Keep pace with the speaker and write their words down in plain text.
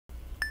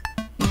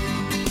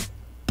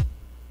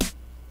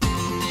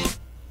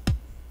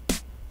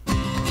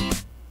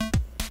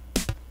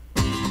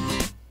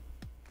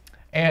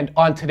And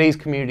on today's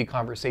community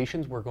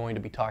conversations, we're going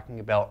to be talking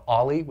about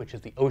OLLI, which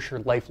is the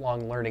Osher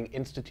Lifelong Learning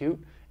Institute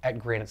at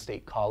Granite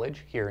State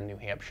College here in New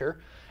Hampshire.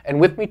 And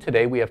with me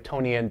today, we have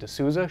Tony Ann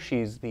D'Souza.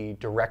 She's the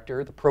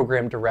director, the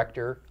program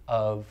director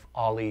of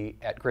OLLI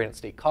at Granite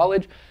State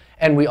College.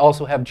 And we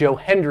also have Joe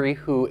Hendry,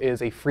 who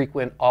is a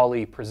frequent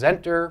OLLI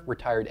presenter,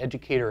 retired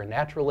educator and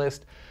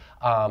naturalist.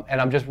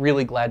 And I'm just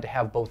really glad to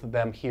have both of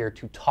them here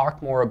to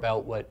talk more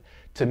about what,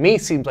 to me,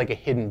 seems like a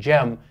hidden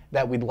gem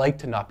that we'd like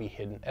to not be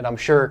hidden. And I'm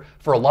sure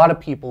for a lot of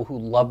people who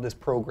love this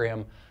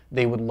program,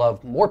 they would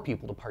love more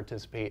people to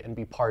participate and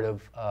be part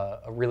of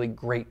a really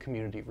great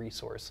community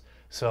resource.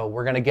 So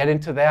we're going to get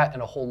into that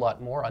and a whole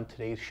lot more on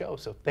today's show.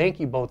 So thank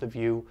you, both of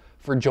you,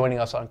 for joining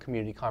us on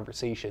Community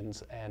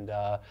Conversations. And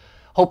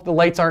hope the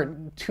lights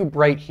aren't too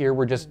bright here.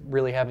 We're just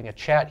really having a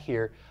chat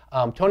here.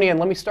 Tony Ann,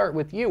 let me start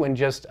with you, and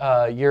just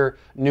you're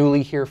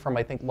newly here from,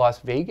 I think, Las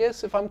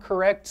Vegas, if I'm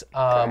correct.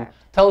 Correct.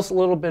 Tell us a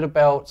little bit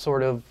about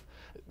sort of,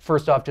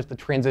 first off, just the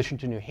transition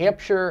to New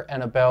Hampshire,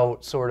 and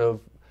about sort of,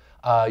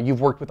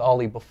 you've worked with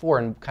OLLI before,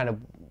 and kind of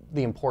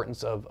the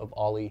importance of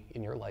OLLI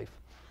in your life.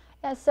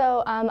 Yeah,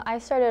 so I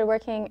started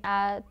working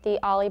at the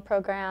OLLI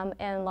program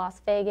in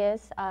Las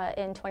Vegas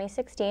in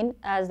 2016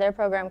 as their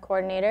program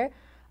coordinator.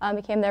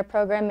 Became their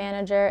program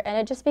manager, and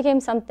it just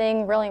became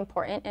something really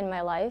important in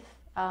my life.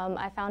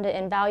 I found it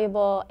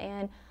invaluable,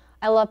 and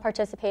I love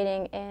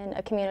participating in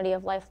a community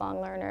of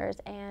lifelong learners,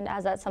 and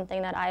as that's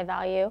something that I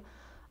value.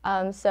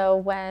 So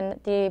when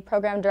the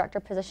program director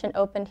position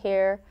opened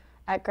here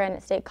at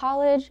Granite State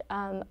College,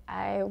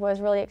 I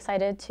was really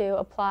excited to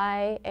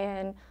apply,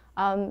 and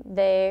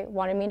they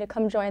wanted me to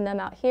come join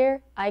them out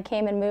here. I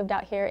came and moved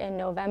out here in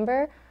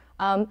November.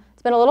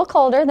 It's been a little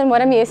colder than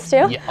what I'm used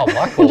to. Yeah, a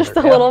lot colder. Just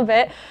a little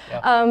bit.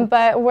 Yeah.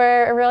 But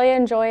we're really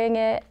enjoying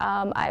it.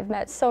 I've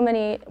met so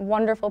many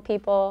wonderful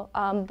people,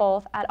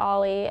 both at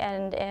OLLI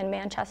and in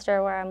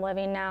Manchester, where I'm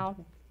living now.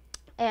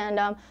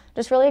 And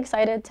just really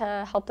excited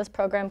to help this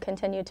program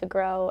continue to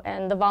grow.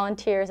 And the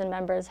volunteers and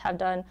members have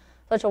done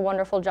such a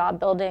wonderful job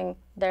building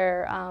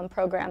their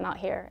program out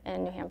here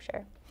in New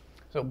Hampshire.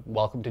 So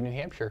welcome to New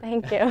Hampshire.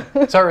 Thank you.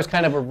 Sorry, it was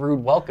kind of a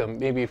rude welcome,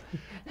 maybe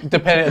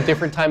depending on a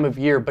different time of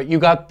year, but you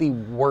got the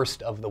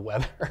worst of the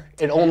weather.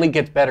 It only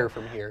gets better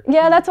from here.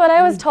 Yeah, that's what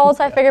I was told,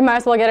 so I figured might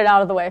as well get it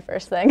out of the way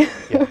first thing.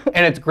 Yeah.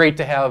 And it's great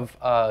to have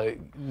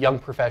young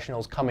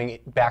professionals coming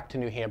back to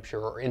New Hampshire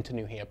or into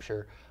New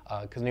Hampshire,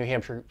 because New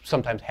Hampshire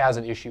sometimes has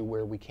an issue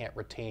where we can't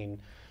retain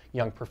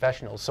young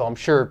professionals. So I'm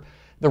sure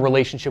the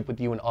relationship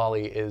with you and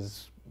OLLI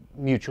is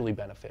mutually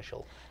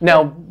beneficial.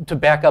 Now, to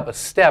back up a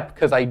step,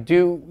 because I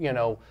do,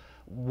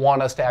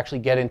 want us to actually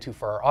get into,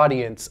 for our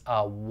audience,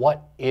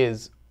 what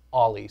is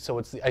OLLI?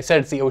 So I said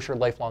it's the Osher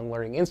Lifelong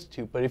Learning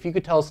Institute, but if you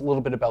could tell us a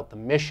little bit about the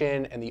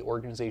mission and the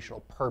organizational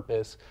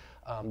purpose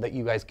that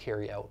you guys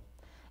carry out.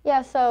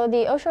 Yeah, so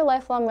the Osher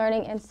Lifelong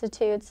Learning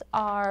Institutes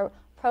are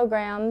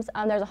programs.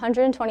 There's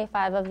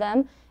 125 of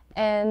them,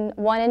 and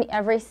one in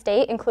every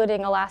state,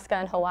 including Alaska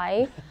and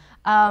Hawaii.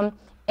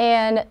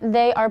 And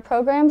they are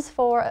programs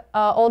for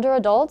older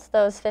adults,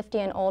 those 50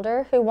 and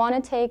older, who want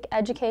to take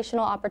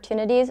educational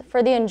opportunities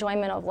for the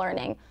enjoyment of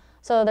learning.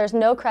 So there's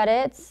no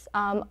credits,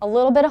 a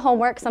little bit of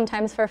homework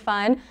sometimes for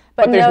fun,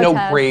 but there's no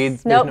tests.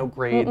 grades. Nope. There's no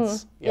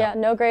grades. Yeah,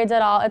 no grades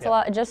at all. It's a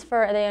lot just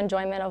for the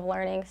enjoyment of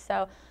learning.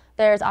 So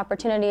there's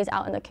opportunities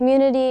out in the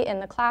community, in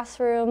the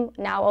classroom,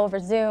 now over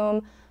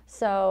Zoom.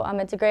 So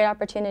it's a great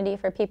opportunity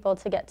for people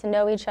to get to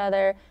know each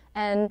other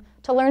and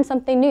to learn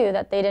something new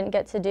that they didn't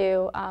get to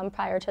do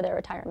prior to their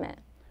retirement.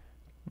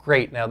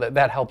 Great. Now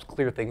that helps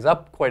clear things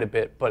up quite a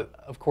bit, but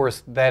of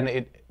course then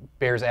it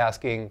bears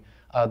asking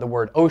the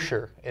word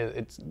Osher.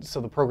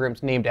 So the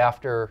program's named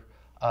after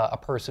a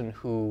person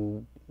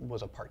who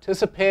was a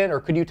participant, or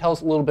could you tell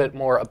us a little bit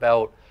more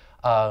about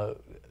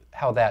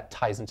how that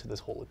ties into this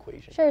whole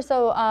equation? Sure.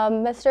 So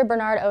Mr.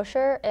 Bernard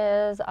Osher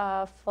is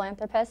a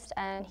philanthropist,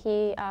 and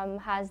he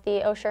has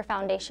the Osher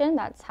Foundation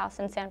that's housed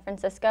in San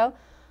Francisco.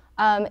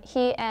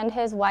 He and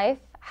his wife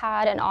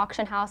had an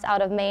auction house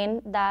out of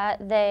Maine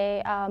that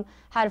they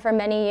had for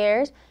many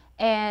years,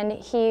 and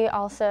he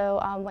also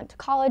went to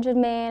college in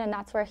Maine, and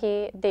that's where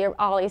the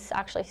OLLI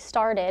actually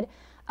started.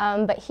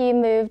 But he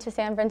moved to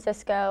San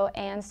Francisco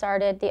and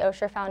started the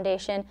Osher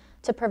Foundation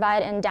to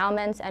provide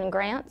endowments and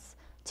grants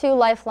to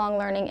lifelong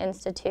learning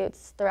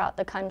institutes throughout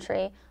the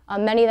country.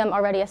 Many of them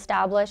already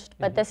established,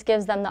 but this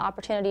gives them the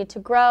opportunity to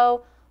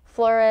grow,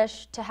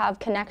 flourish, to have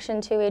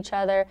connection to each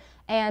other,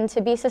 and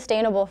to be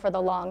sustainable for the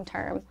long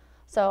term.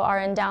 So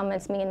our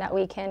endowments mean that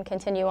we can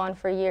continue on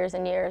for years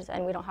and years,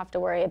 and we don't have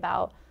to worry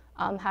about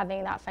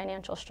having that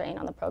financial strain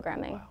on the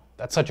programming. Wow.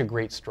 That's such a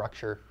great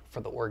structure for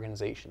the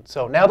organization.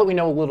 So now that we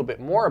know a little bit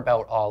more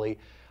about OLLI,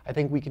 I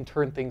think we can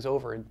turn things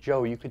over. And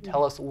Joe, you could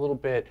tell us a little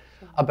bit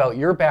about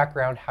your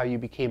background, how you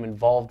became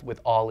involved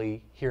with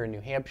OLLI here in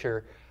New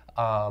Hampshire,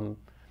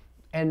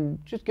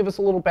 and just give us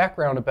a little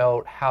background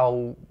about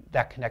how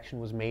that connection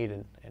was made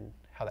and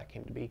how that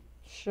came to be.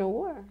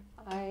 Sure.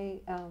 I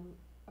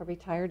a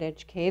retired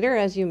educator,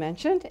 as you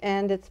mentioned,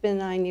 and it's been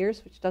 9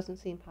 years, which doesn't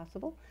seem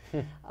possible.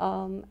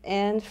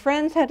 And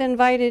friends had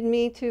invited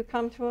me to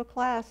come to a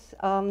class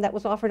that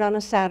was offered on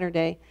a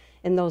Saturday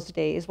in those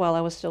days while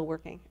I was still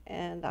working.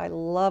 And I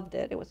loved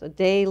it. It was a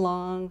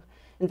day-long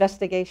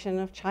investigation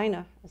of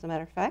China, as a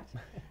matter of fact.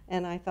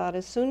 And I thought,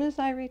 as soon as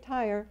I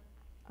retire,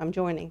 I'm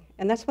joining.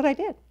 And that's what I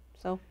did.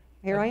 So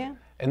here I am.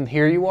 And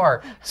here you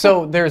are.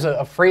 So there's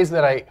a phrase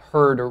that I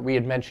heard, or we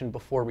had mentioned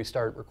before we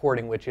started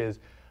recording, which is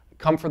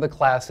come for the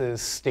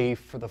classes, stay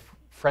for the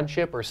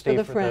friendship, or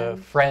stay for the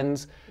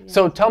friends. Yeah.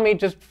 So tell me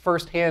just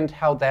firsthand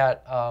how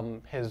that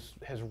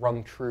has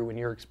rung true in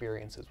your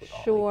experiences with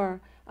OLLI.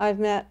 Sure. I've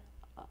met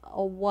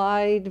a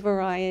wide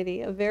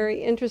variety of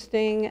very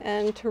interesting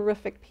and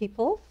terrific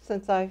people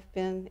since I've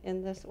been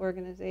in this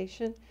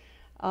organization.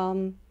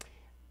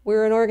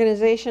 We're an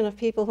organization of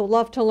people who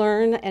love to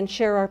learn and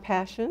share our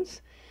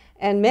passions.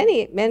 And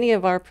many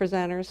of our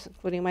presenters,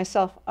 including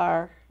myself,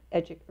 are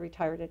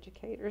retired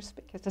educators,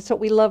 because that's what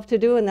we love to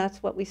do and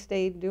that's what we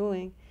stayed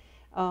doing.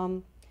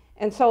 And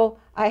so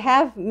I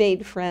have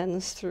made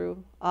friends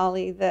through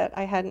OLLI that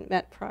I hadn't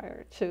met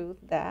prior to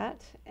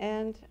that.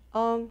 And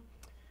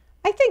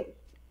I think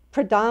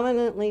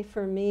predominantly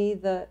for me,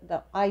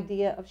 the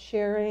idea of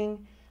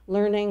sharing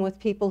learning with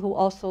people who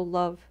also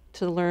love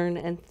to learn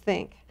and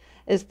think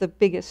is the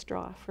biggest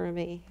draw for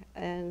me.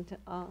 And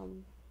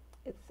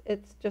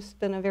it's just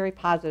been a very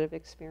positive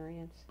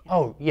experience. Yeah.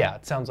 Oh, yeah.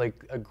 It sounds like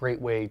a great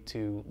way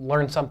to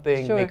learn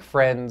something, Sure. make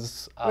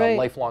friends, Right.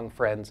 lifelong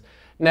friends.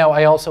 Now,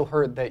 I also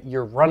heard that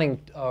you're running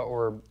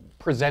or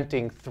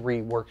presenting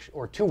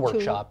two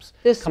workshops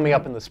coming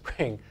up in the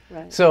spring.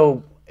 Right.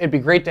 So it'd be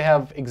great to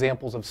have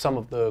examples of some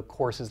of the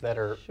courses that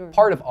are Sure.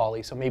 part of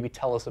OLLI. So maybe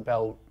tell us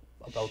about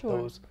Sure.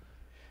 those.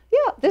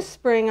 Yeah, this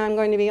spring I'm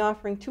going to be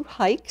offering 2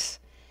 hikes.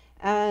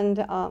 And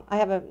I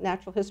have a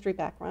natural history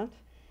background,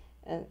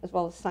 as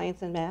well as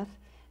science and math.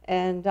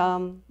 And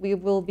we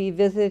will be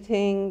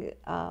visiting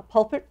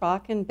Pulpit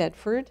Rock in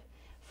Bedford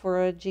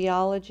for a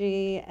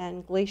geology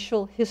and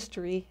glacial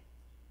history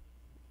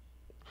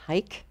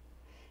hike.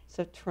 It's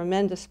a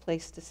tremendous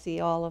place to see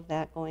all of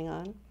that going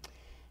on,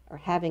 or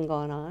having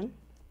gone on.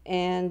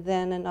 And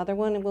then another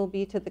one will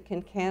be to the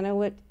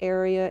Kincanawit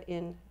area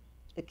in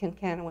the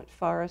Kincanawit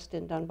Forest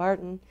in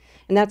Dunbarton.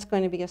 And that's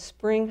going to be a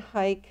spring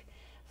hike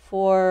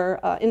for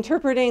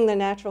interpreting the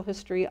natural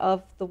history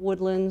of the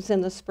woodlands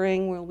in the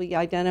spring. We'll be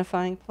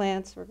identifying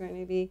plants. We're going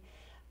to be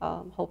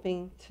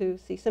hoping to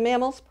see some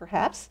mammals,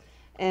 perhaps.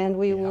 And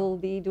we will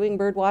be doing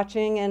bird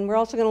watching. And we're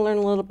also going to learn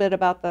a little bit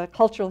about the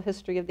cultural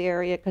history of the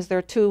area, because there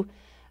are 2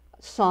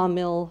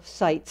 sawmill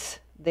sites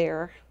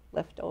there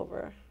left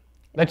over.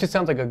 That just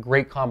sounds like a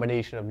great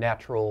combination of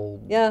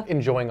natural,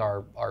 enjoying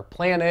our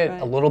planet,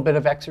 Right. a little bit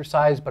of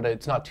exercise, but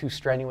it's not too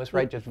strenuous,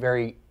 right? Just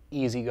very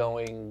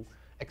easygoing,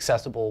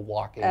 accessible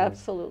walking.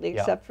 Absolutely,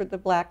 Yeah. except for the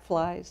black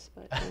flies.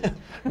 But,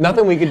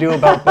 Nothing we can do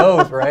about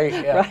those, right?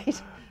 Yeah.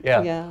 Right.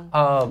 Yeah.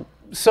 Yeah.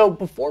 So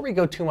before we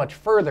go too much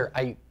further,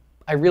 I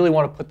really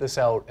want to put this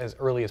out as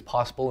early as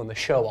possible in the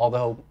show,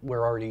 although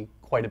we're already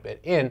quite a bit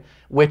in,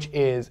 which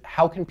is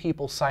how can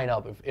people sign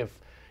up?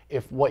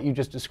 If what you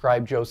just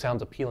described, Joe,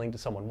 sounds appealing to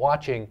someone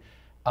watching,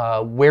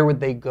 where would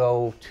they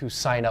go to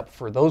sign up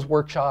for those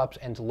workshops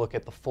and to look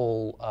at the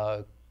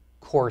full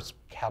course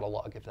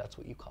catalog, if that's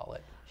what you call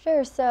it?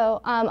 Sure.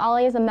 So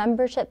OLLI is a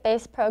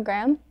membership-based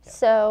program. Yeah.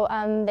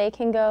 So they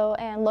can go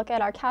and look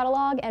at our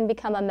catalog and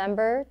become a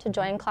member to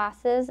join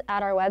classes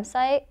at our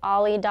website,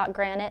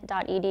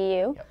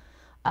 olli.granite.edu. Yep.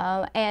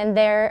 And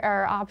there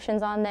are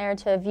options on there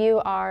to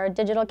view our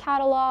digital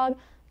catalog,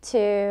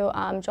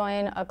 to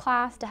join a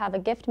class, to have a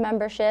gift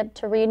membership,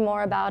 to read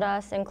more about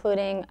us,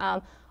 including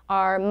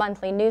our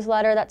monthly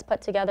newsletter that's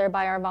put together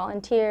by our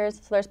volunteers.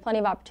 So there's plenty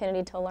of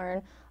opportunity to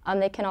learn.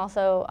 They can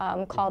also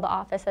call the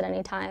office at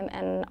any time,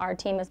 and our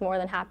team is more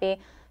than happy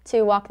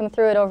to walk them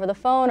through it over the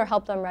phone or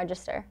help them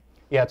register.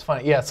 Yeah, it's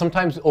funny. Yeah,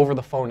 sometimes over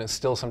the phone is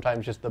still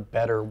sometimes just the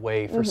better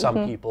way for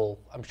some people.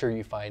 I'm sure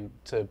you find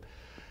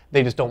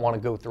they just don't want to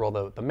go through all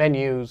the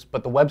menus,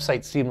 but the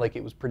website seemed like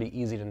it was pretty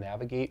easy to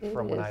navigate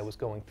from when I was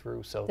going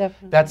through. So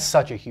that's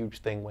such a huge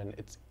thing when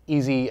it's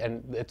easy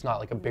and it's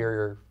not like a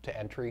barrier to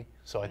entry.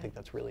 So I think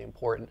that's really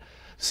important.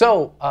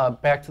 So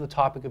back to the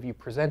topic of you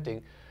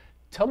presenting.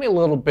 Tell me a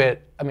little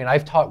bit, I mean,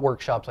 I've taught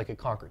workshops like at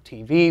Concord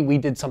TV. We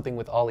did something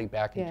with OLLI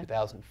back in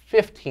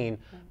 2015,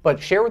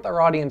 but share with our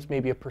audience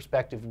maybe a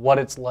perspective what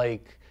it's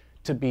like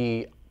to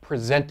be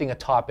presenting a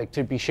topic,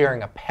 to be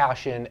sharing a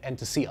passion, and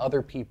to see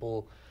other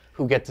people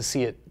who get to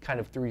see it kind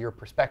of through your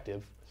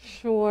perspective.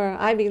 Sure.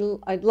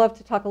 I'd love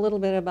to talk a little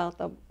bit about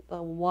the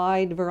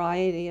wide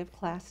variety of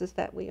classes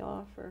that we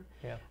offer.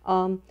 Yeah.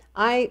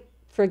 I,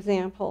 for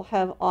example,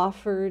 have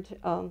offered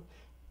a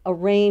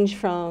range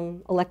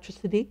from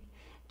electricity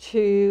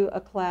to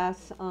a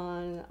class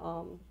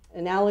on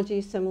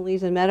analogies,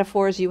 similes, and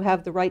metaphors. You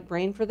have the right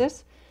brain for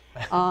this.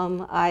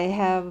 I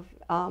have,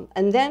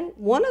 and then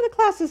one of the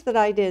classes that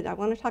I did, I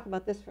want to talk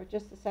about this for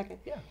just a second,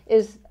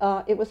 is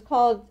it was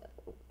called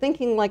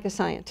Thinking Like a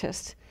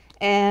Scientist.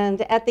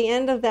 And at the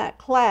end of that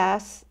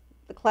class,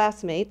 the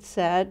classmates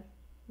said,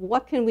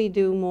 what can we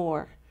do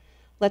more?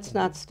 Let's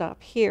not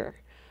stop here.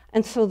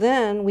 And so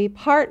then we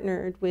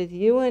partnered with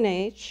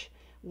UNH,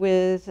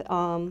 with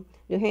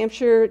New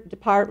Hampshire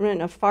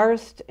Department of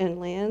Forest and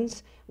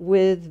Lands,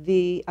 with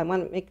I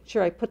want to make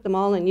sure I put them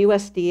all in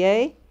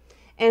USDA,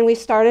 and we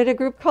started a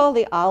group called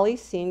the OLLI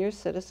Senior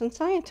Citizen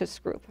Scientists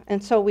Group.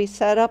 And so we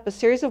set up a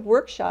series of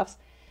workshops.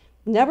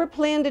 Never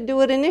planned to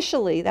do it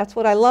initially. That's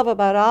what I love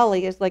about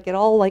OLLI, is like it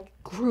all like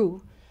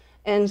grew.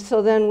 And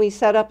so then we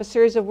set up a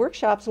series of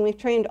workshops, and we've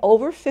trained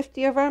over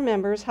 50 of our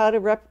members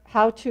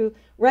how to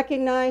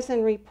recognize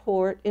and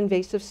report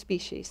invasive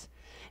species.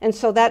 And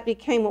so that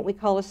became what we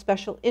call a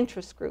special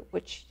interest group,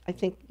 which I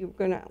think you're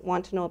going to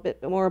want to know a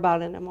bit more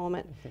about in a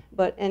moment.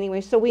 But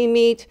anyway, so we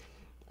meet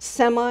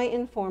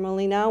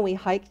semi-informally now. We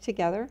hike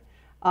together.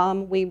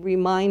 We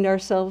remind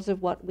ourselves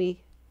of what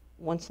we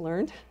once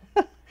learned.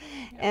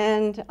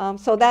 And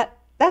so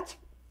that's,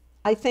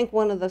 I think,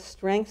 one of the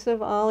strengths of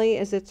OLLI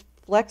is it's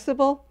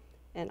flexible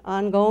and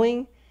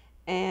ongoing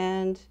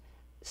and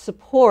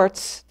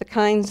supports the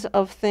kinds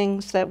of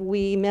things that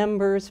we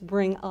members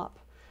bring up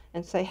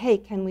and say, hey,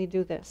 can we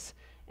do this?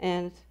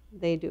 And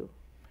they do.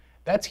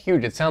 That's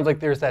huge. It sounds like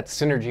there's that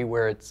synergy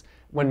where it's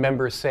when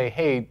members say,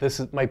 hey,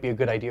 might be a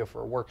good idea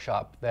for a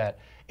workshop, that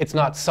it's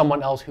not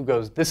someone else who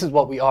goes, this is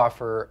what we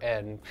offer,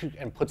 and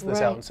puts this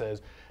out and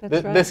says,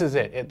 this is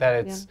it.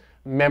 That it's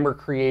member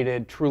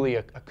created, truly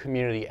a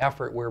community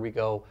effort where we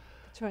go,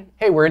 That's right.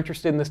 hey, we're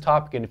interested in this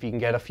topic, and if you can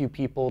get a few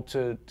people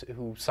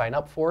who sign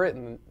up for it,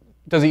 and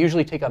does it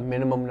usually take a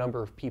minimum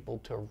number of people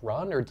to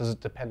run, or does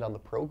it depend on the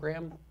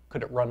program?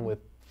 Could it run with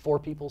 4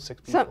 people,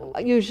 6 people?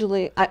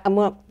 Usually,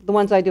 the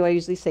ones I do, I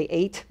usually say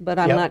 8, but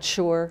I'm not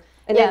sure.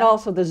 And then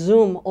also the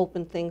Zoom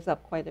opened things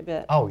up quite a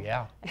bit. Oh,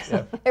 yeah.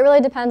 It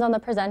really depends on the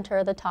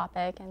presenter, the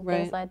topic, and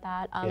things like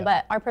that.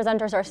 But our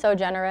presenters are so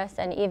generous,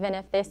 and even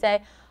if they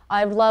say,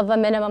 I'd love a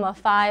minimum of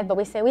 5, but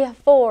we say we have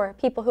 4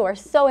 people who are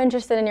so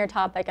interested in your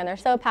topic and they're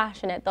so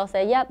passionate, they'll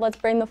say, yep, let's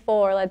bring the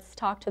 4, let's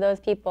talk to those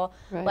people,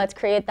 let's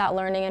create that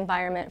learning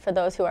environment for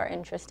those who are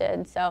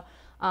interested. So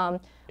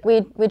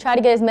we try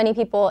to get as many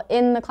people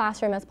in the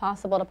classroom as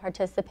possible to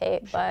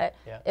participate, but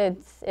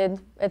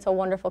it's a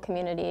wonderful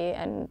community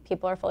and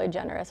people are fully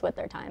generous with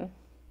their time.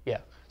 Yeah.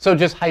 So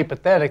just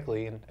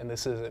hypothetically, and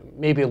this is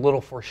maybe a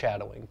little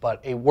foreshadowing,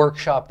 but a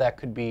workshop that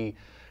could be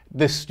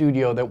this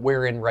studio that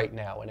we're in right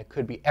now, and it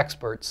could be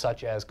experts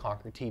such as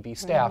Concord TV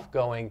staff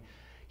going,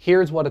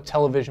 here's what a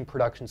television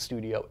production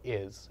studio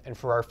is. And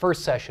for our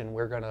first session,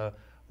 we're going to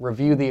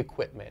review the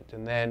equipment,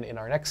 and then in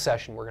our next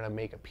session, we're going to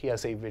make a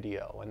PSA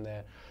video, and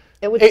then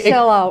it would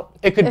sell out.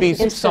 It could be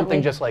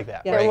something just like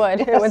that, right? It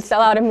would. It would sell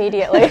out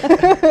immediately.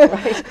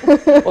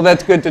 Well,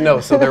 that's good to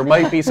know. So there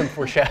might be some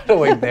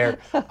foreshadowing there.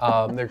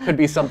 There could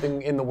be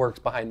something in the works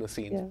behind the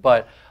scenes,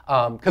 but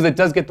because it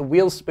does get the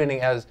wheels spinning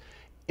as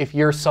if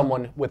you're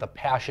someone with a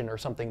passion or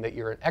something that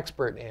you're an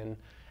expert in,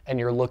 and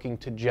you're looking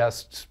to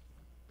just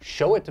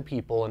show it to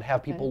people and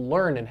have people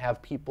learn and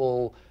have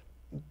people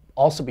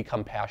also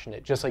become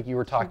passionate, just like you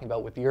were talking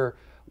about with your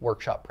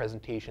workshop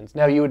presentations.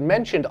 Now, you had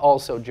mentioned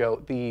also,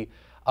 Joe, the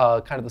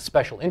kind of the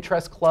special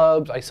interest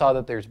clubs. I saw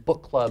that there's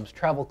book clubs,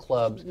 travel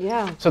clubs.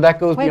 Yeah. So that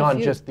goes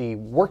beyond just the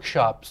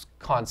workshops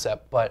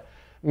concept, but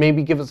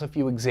maybe give us a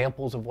few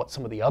examples of what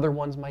some of the other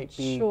ones might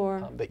be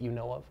that you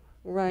know of.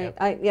 Right.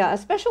 A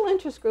special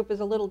interest group is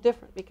a little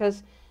different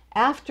because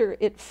after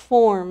it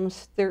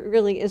forms, there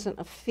really isn't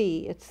a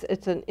fee.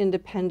 It's an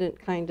independent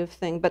kind of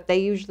thing, but they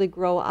usually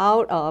grow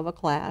out of a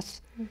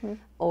class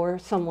or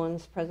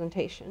someone's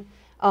presentation.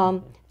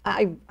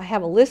 I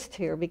have a list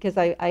here because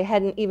I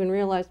hadn't even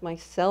realized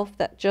myself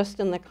that just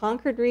in the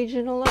Concord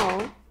region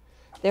alone,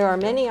 there are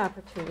many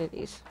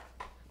opportunities.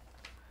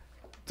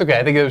 It's okay.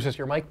 I think it was just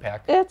your mic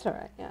pack. It's all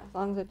right, as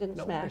long as it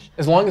didn't smash.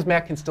 As long as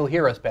Matt can still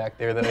hear us back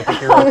there, then I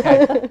think you're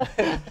okay.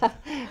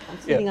 I'm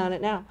sitting on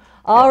it now.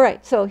 All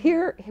right, so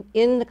here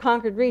in the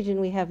Concord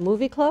region, we have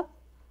Movie Club,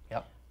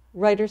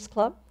 Writers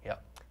Club,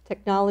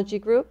 Technology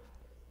Group,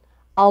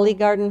 OLLI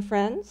Garden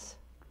Friends,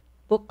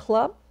 Book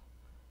Club,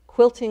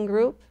 Quilting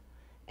Group,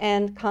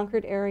 and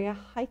Concord Area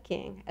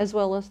Hiking, as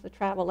well as the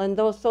travel. And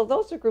those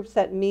are groups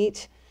that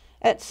meet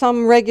at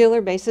some regular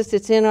basis.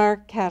 It's in our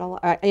catalog,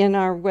 in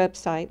our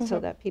website, so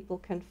that people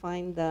can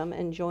find them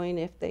and join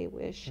if they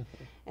wish.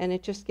 And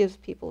it just gives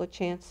people a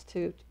chance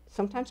to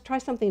sometimes try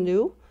something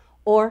new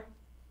or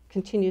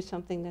continue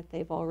something that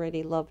they've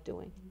already loved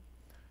doing.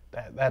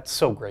 That's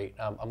so great.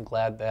 I'm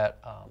glad that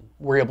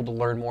we're able to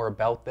learn more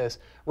about this.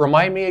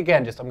 Remind me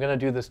again, I'm going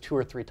to do this 2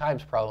 or 3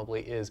 times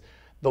probably, is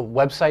the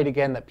website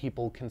again that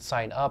people can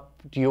sign up.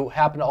 Do you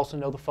happen to also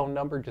know the phone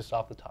number just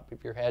off the top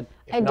of your head?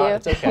 If not,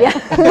 it's okay.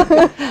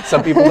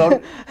 Some people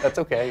don't. That's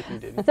okay if you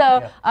didn't.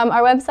 So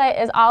our website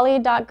is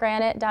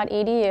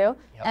olli.granite.edu,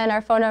 and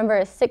our phone number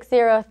is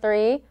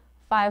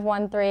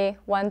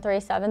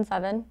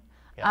 603-513-1377.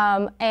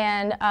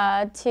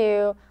 And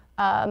to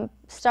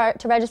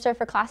register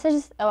for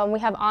classes, we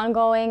have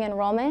ongoing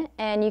enrollment,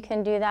 and you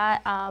can do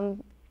that at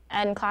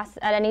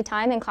any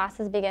time, and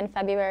classes begin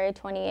February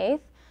 28th.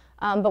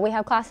 But we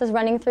have classes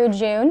running through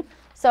June,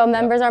 So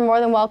members are more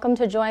than welcome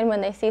to join when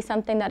they see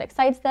something that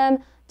excites them,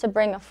 to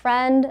bring a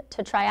friend,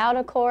 to try out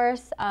a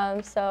course.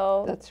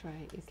 So That's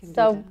right. You can do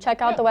so that.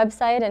 check out the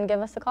website and give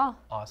us a call.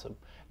 Awesome.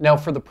 Now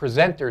for the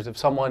presenters, if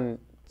someone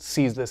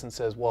sees this and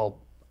says, well,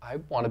 I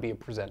want to be a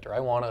presenter, I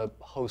want to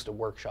host a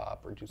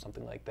workshop or do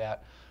something like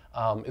that,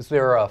 is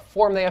there a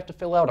form they have to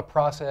fill out, a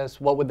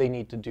process? What would they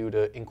need to do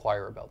to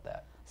inquire about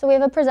that? So we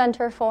have a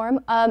presenter form.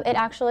 It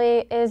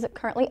actually is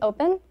currently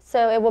open,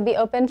 so it will be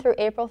open through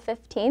April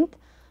 15th.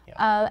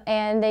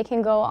 And they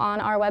can go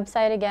on our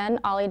website again,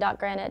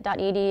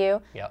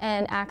 olli.granite.edu,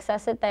 and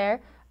access it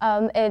there.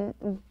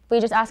 We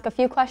just ask a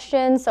few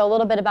questions, so a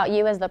little bit about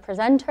you as the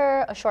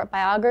presenter, a short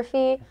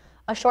biography,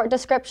 a short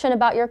description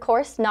about your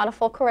course, not a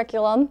full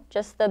curriculum,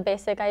 just the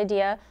basic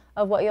idea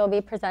of what you'll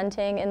be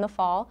presenting in the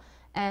fall.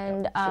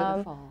 And for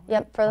the fall.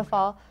 Yep, for the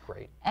fall.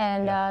 Great.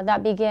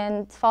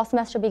 And fall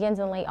semester begins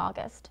in late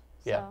August.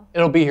 Yeah, So.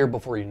 it'll be here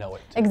before you know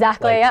it. Too.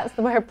 Exactly, yes,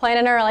 we're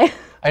planning early.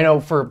 I know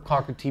for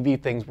Concord TV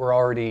things, we're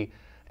already,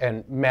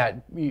 and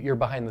Matt, you're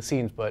behind the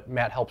scenes, but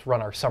Matt helps run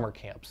our summer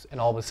camps,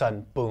 and all of a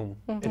sudden, boom,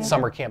 it's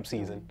summer camp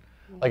season.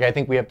 Like, I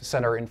think we have to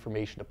send our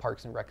information to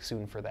Parks and Rec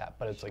soon for that,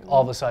 but it's like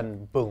all of a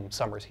sudden, boom,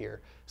 summer's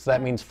here. So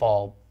that means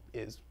fall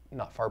is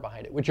not far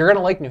behind it, which you're gonna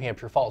like New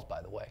Hampshire Falls,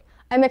 by the way.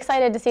 I'm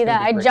excited to see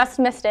that. I great. just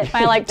missed it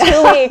by like 2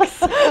 weeks.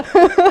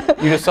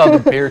 You just saw the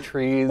bare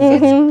trees.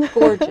 It's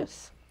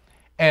gorgeous.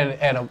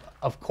 And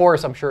of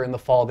course, I'm sure in the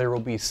fall there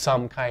will be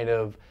some kind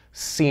of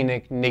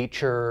scenic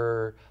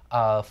nature,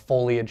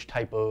 foliage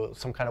type of,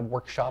 some kind of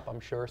workshop,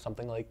 I'm sure,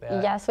 something like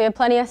that. Yes, we have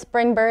plenty of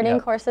spring birding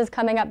courses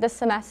coming up this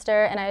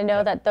semester, and I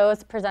know that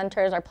those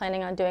presenters are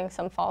planning on doing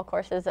some fall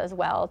courses as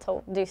well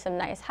to do some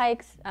nice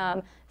hikes,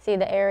 see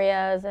the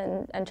areas,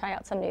 and try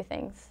out some new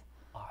things.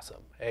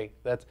 Awesome. Hey,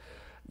 that's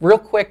real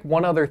quick.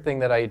 One other thing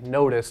that I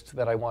noticed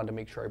that I wanted to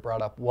make sure I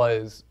brought up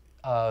was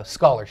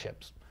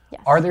scholarships.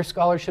 Yes. Are there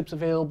scholarships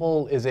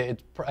available? Is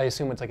it? I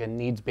assume it's like a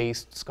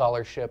needs-based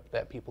scholarship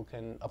that people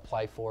can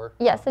apply for.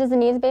 Yes, it is a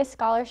needs-based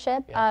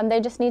scholarship. Yeah. They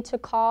just need to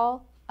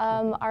call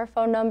our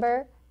phone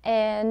number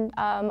and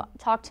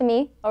talk to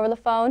me over the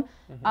phone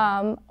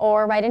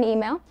or write an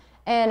email.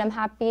 And I'm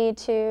happy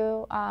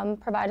to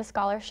provide a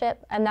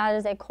scholarship, and that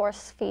is a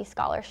course fee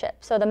scholarship.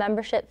 So the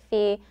membership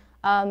fee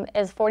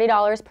is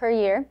 $40 per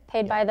year,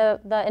 paid by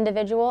the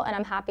individual, and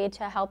I'm happy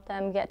to help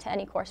them get to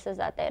any courses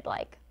that they'd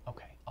like.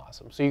 Okay,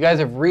 awesome. So you guys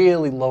have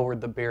really lowered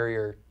the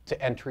barrier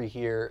to entry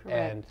here.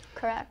 And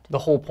Correct. the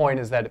whole point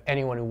is that if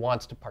anyone who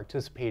wants to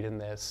participate in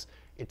this,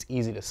 it's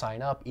easy to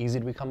sign up, easy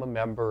to become a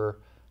member,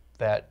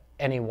 that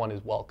anyone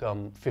is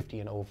welcome, 50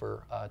 and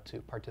over,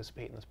 to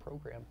participate in this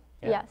program.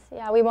 Yeah. Yes,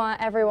 yeah, we want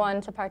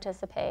everyone to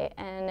participate,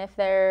 and if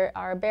there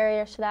are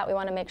barriers to that, we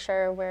want to make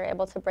sure we're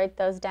able to break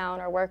those down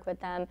or work with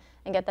them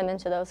and get them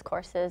into those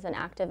courses and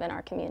active in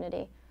our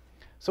community.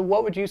 So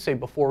what would you say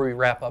before we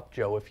wrap up,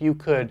 Joe, if you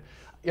could,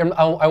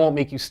 I won't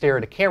make you stare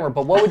at a camera,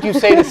 but what would you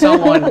say to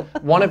someone,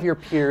 one of your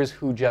peers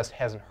who just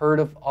hasn't heard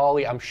of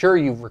OLLI? I'm sure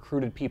you've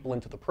recruited people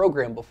into the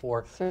program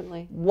before.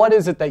 Certainly. What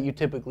is it that you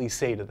typically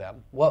say to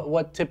them?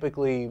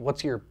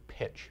 What's your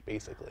pitch,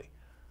 basically?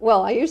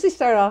 Well, I usually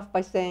start off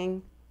by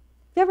saying,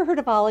 "You ever heard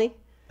of OLLI?"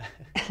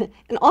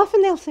 And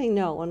often they'll say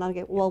no, and I'll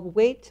get, "Well,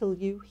 wait till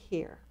you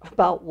hear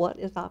about what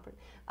is offered."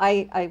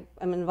 I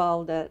am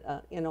involved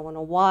at in a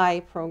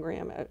Y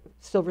program,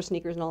 silver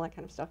sneakers and all that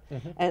kind of stuff,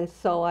 and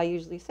so I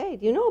usually say,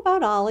 "Do you know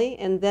about OLLI?"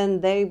 And then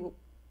they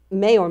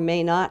may or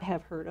may not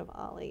have heard of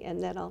OLLI,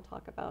 and then I'll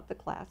talk about the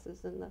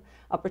classes and the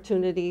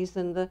opportunities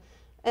and the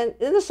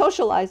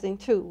socializing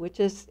too, which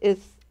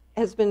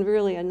has been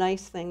really a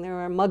nice thing. There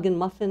are mug and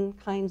muffin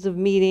kinds of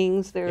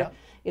meetings. There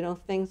are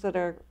things that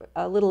are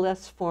a little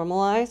less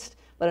formalized,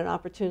 but an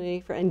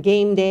opportunity and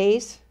game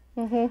days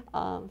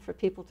for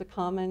people to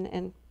come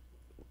and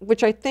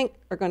which I think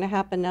are going to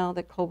happen now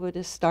that COVID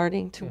is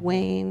starting to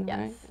wane. Yes.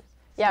 Right?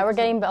 Yeah, we're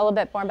getting a little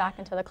bit more back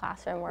into the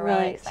classroom. We're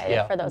really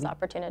excited for those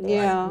opportunities.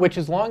 Yeah. Which,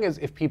 as long as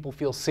if people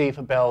feel safe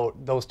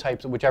about those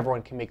types of, which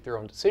everyone can make their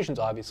own decisions,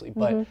 obviously,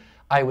 but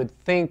I would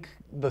think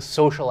the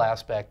social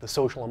aspect, the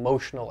social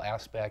emotional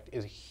aspect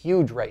is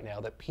huge right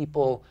now, that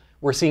people,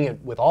 we're seeing it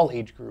with all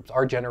age groups,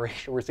 our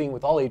generation, we're seeing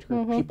with all age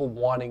groups, people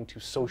wanting to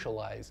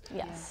socialize.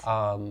 Yes.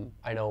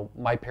 I know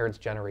my parents'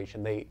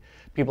 generation,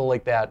 people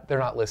like that, they're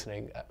not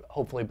listening,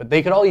 hopefully, but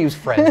they could all use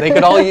friends. They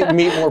could all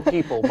meet more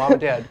people. Mom and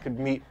Dad could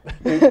meet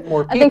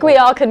more people. I think we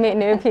all could meet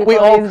new people we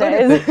all these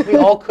could days. we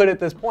all could at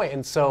this point.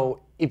 And so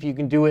if you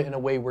can do it in a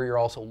way where you're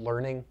also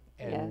learning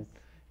and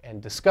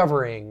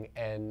discovering,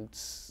 and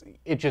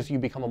you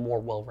become a more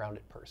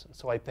well-rounded person.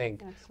 So I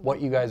think what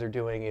you guys are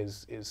doing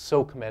is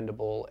so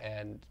commendable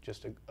and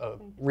just a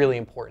really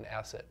important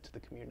asset to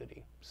the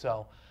community.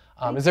 So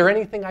is there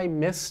anything I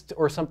missed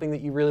or something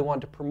that you really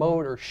wanted to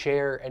promote or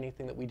share,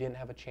 anything that we didn't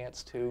have a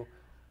chance to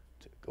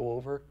go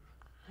over?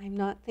 I'm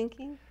not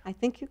thinking. I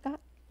think you got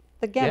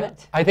the gamut.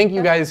 Yeah. I think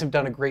you guys have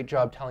done a great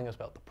job telling us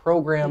about the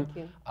program. Thank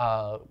you.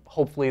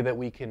 Hopefully that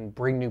we can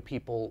bring new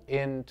people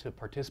in to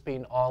participate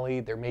in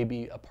OLLI. There may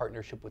be a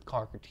partnership with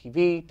Concord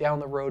TV down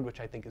the road, which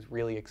I think is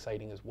really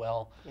exciting as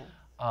well. Yes.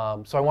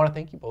 So I want to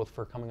thank you both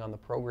for coming on the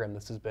program.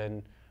 This has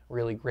been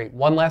really great.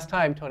 One last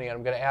time, Tony,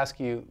 I'm going to ask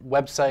you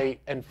website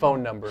and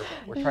phone number.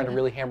 We're trying to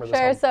really hammer this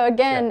home. Sure. So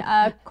again,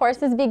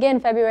 courses begin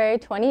February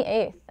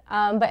 28th,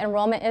 but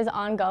enrollment is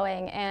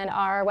ongoing, and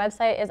our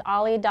website is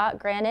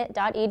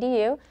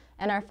olli.granite.edu,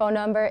 and our phone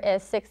number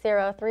is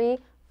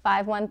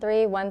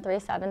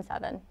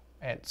 603-513-1377.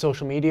 And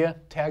social media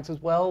tags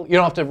as well? You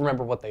don't have to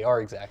remember what they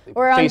are exactly.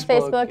 We're on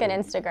Facebook and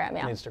Instagram,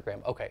 yeah. And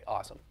Instagram. Okay,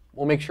 awesome.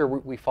 We'll make sure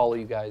we follow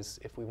you guys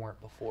if we weren't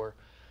before.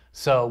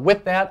 So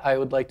with that, I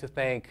would like to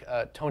thank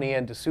Tony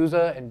Ann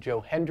D'Souza and Joe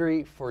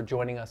Hendry for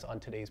joining us on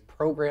today's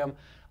program.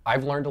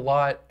 I've learned a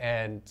lot,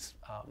 and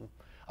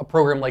a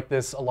program like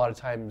this a lot of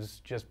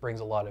times just brings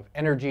a lot of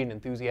energy and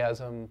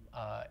enthusiasm,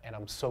 and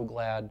I'm so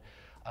glad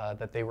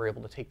that they were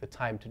able to take the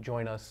time to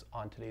join us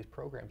on today's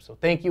program. So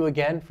thank you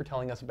again for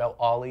telling us about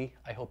OLLI.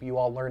 I hope you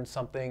all learned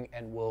something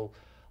and will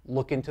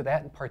look into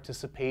that and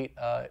participate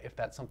if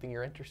that's something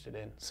you're interested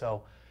in.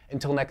 So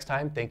until next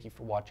time, thank you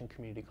for watching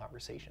Community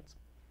Conversations.